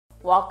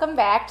Welcome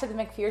back to the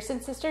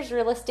McPherson Sisters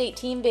Real Estate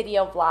Team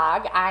video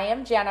blog. I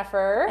am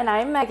Jennifer. And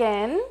I'm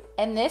Megan.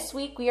 And this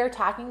week we are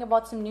talking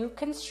about some new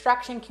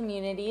construction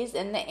communities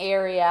in the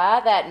area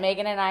that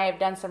Megan and I have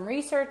done some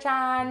research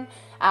on.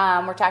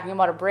 We're talking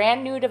about a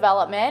brand new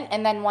development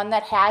and then one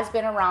that has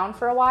been around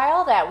for a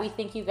while that we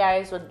think you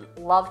guys would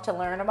love to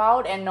learn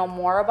about and know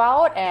more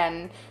about.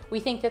 And we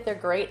think that they're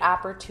great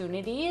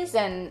opportunities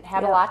and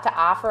have a lot to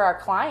offer our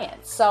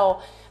clients. So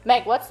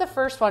Meg, what's the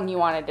first one you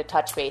wanted to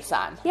touch base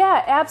on?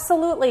 Yeah,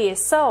 absolutely.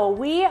 So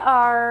we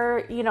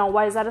are,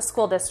 Wayzata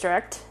School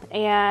District,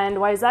 and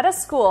Wayzata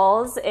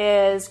Schools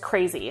is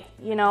crazy.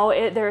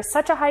 There's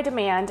such a high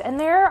demand, and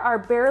there are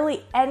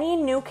barely any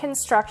new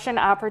construction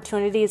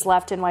opportunities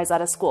left in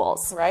Wayzata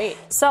Schools. Right.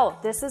 So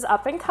this is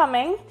up and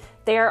coming.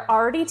 They're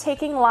already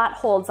taking lot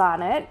holds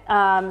on it.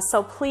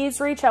 So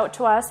please reach out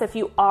to us if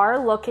you are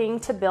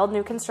looking to build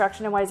new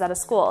construction in Wayzata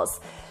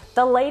Schools.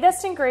 The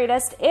latest and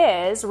greatest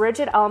is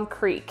Rigid Elm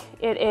Creek.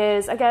 It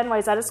is, again,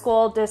 Wayzata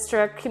School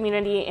District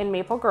community in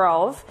Maple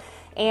Grove,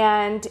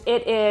 and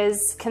it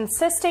is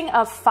consisting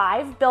of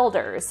 5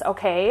 builders,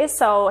 okay?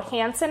 So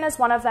Hanson is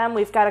one of them.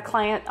 We've got a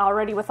client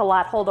already with a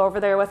lot hold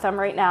over there with them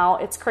right now.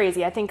 It's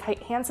crazy. I think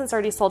Hanson's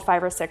already sold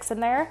 5 or 6 in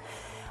there.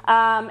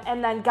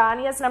 And then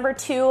Gagne is number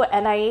 2,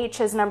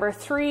 NIH is number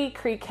 3,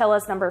 Creek Hill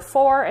is number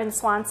 4, and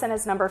Swanson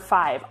is number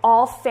 5.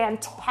 All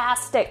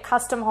fantastic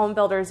custom home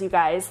builders, you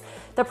guys.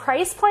 The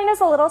price point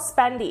is a little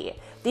spendy.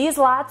 These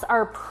lots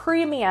are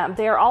premium.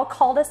 They are all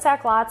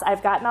cul-de-sac lots.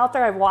 I've gotten out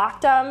there, I've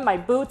walked them. My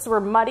boots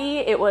were muddy.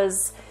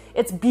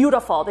 It's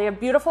beautiful. They have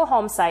beautiful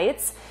home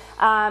sites.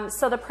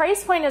 So the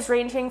price point is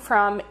ranging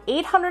from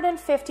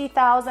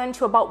 $850,000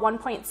 to about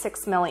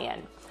 $1.6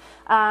 million.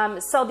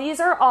 So these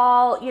are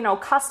all,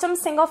 custom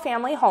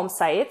single-family home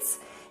sites,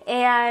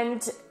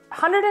 and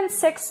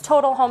 106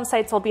 total home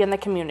sites will be in the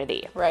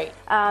community. Right.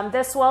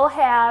 This will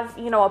have,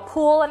 a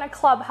pool and a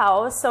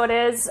clubhouse. So it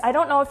is, I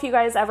don't know if you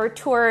guys ever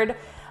toured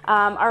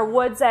our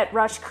Woods at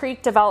Rush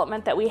Creek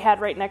development that we had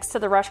right next to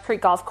the Rush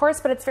Creek Golf Course,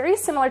 but it's very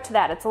similar to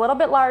that. It's a little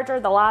bit larger.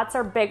 The lots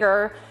are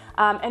bigger.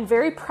 And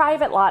very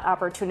private lot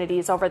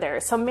opportunities over there.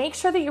 So make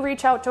sure that you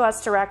reach out to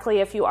us directly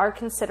if you are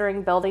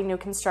considering building new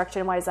construction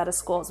in Wayzata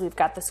Schools. We've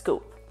got the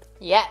scoop.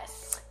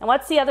 Yes. And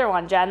what's the other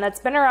one, Jen? That's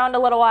been around a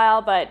little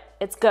while, but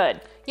it's good.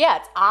 Yeah,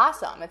 it's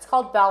awesome. It's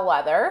called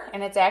Bellwether,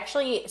 and it's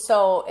actually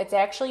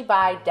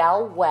by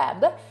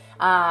Webb,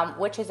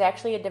 which is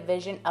actually a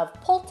division of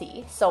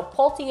Pulte. So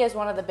Pulte is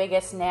one of the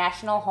biggest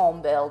national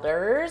home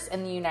builders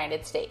in the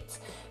United States.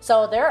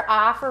 So they're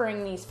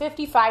offering these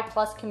 55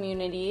 plus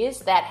communities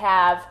that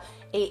have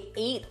a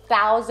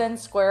 8,000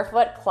 square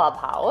foot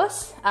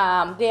clubhouse.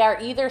 They are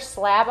either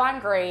slab on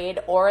grade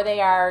or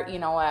they are,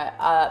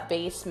 a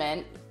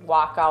basement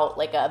walkout,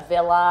 like a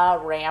villa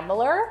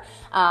rambler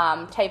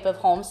type of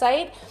home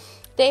site.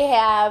 They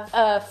have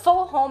a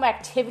full home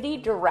activity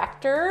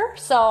director.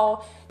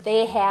 So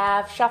they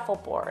have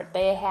shuffleboard,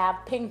 they have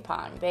ping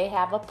pong, they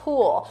have a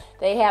pool,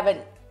 they have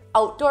an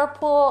outdoor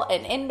pool,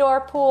 an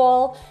indoor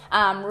pool.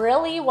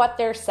 Really what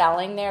they're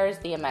selling there is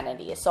the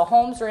amenities. So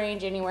homes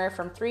range anywhere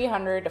from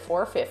 $300 to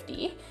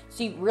 $450.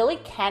 So you really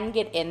can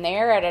get in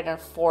there at an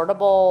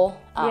affordable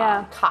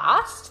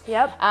cost.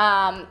 Yep.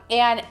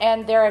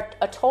 And there are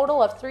a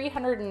total of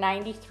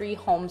 393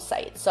 home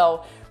sites.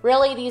 So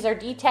really these are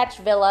detached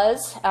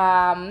villas.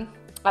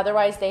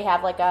 Otherwise they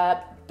have like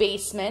a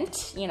basement,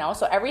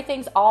 so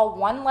everything's all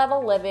one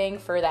level living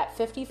for that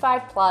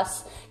 55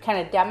 plus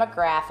kind of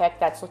demographic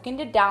that's looking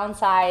to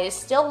downsize,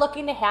 still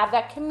looking to have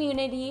that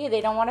community. They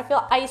don't want to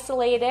feel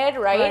isolated,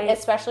 right?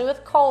 Especially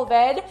with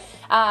COVID.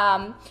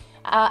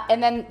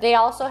 And then they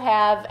also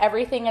have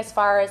everything as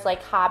far as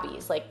like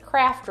hobbies, like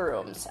craft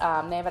rooms.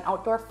 They have an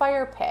outdoor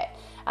fire pit.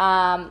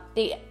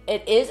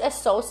 It is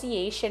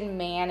association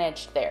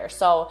managed there.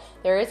 So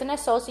there is an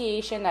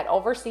association that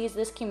oversees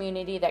this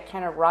community that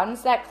kind of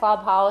runs that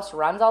clubhouse,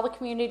 runs all the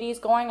communities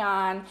going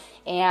on,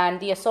 and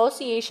the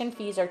association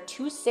fees are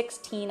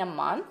 $216 a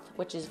month,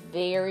 which is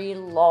very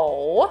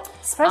low.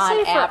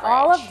 Especially for average.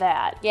 all of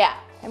that. Yeah.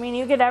 I mean,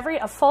 you get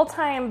a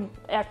full-time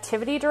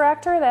activity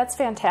director. That's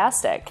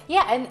fantastic.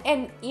 Yeah,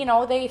 and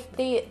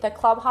the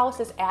clubhouse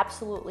is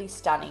absolutely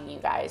stunning, you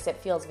guys. It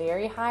feels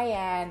very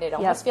high-end. It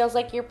almost feels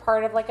like you're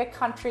part of like a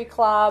country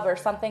club or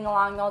something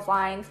along those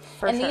lines.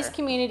 These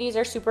communities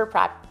are super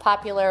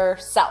popular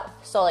south.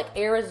 So like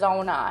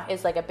Arizona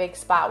is like a big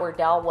spot where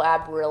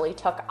Webb really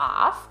took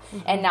off,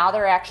 and now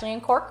they're actually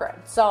in Corcoran.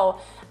 So,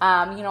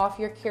 if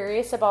you're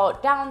curious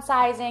about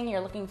downsizing,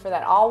 you're looking for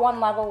that all one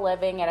level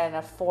living at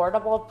an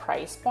affordable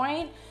price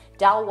point,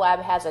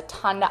 Webb has a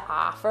ton to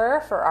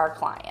offer for our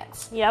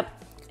clients.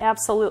 Yep,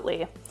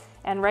 absolutely.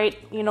 And right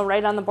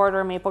on the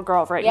border of Maple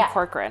Grove, in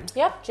Corcoran.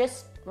 Yep,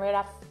 just right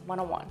off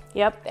 101.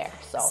 Yep. There.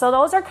 So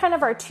those are kind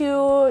of our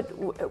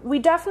two. We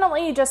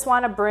definitely just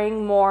want to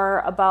bring more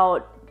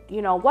about,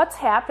 what's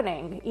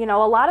happening. A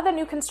lot of the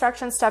new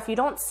construction stuff you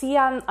don't see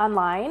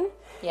online.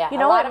 Yeah, a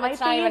lot of it's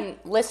not even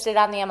listed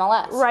on the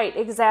MLS. Right,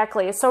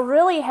 exactly. So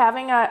really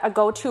having a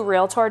go-to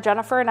realtor,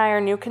 Jennifer and I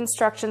are new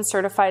construction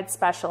certified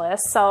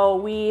specialists. So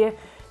we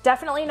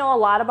definitely know a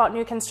lot about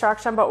new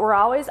construction, but we're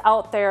always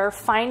out there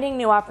finding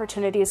new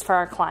opportunities for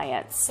our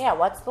clients. Yeah,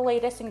 what's the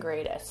latest and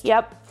greatest?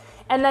 Yep.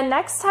 And then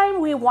next time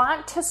we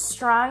want to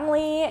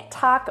we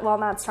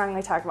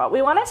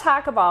want to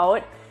talk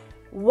about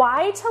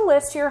why to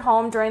list your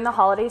home during the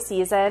holiday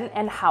season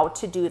and how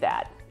to do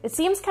that. It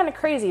seems kind of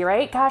crazy,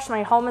 right? Gosh,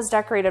 my home is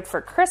decorated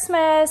for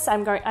Christmas.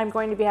 I'm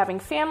going to be having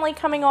family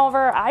coming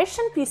over. I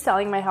shouldn't be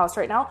selling my house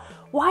right now.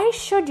 Why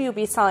should you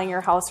be selling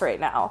your house right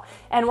now?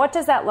 And what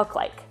does that look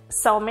like?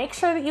 So make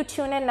sure that you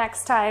tune in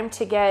next time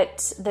to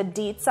get the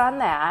deets on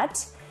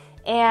that.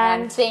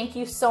 And thank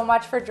you so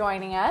much for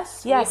joining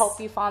us. Yes. We hope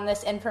you found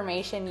this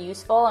information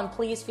useful, and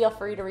please feel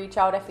free to reach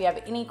out if you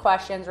have any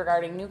questions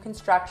regarding new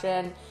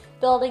construction,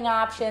 building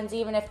options.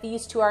 Even if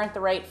these two aren't the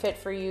right fit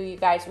for you, you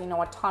guys, we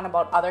know a ton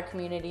about other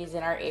communities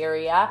in our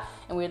area,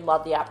 and we'd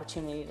love the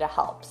opportunity to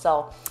help.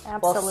 So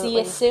Absolutely. We'll see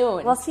you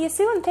soon. We'll see you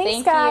soon.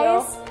 Thanks,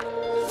 guys.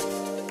 You.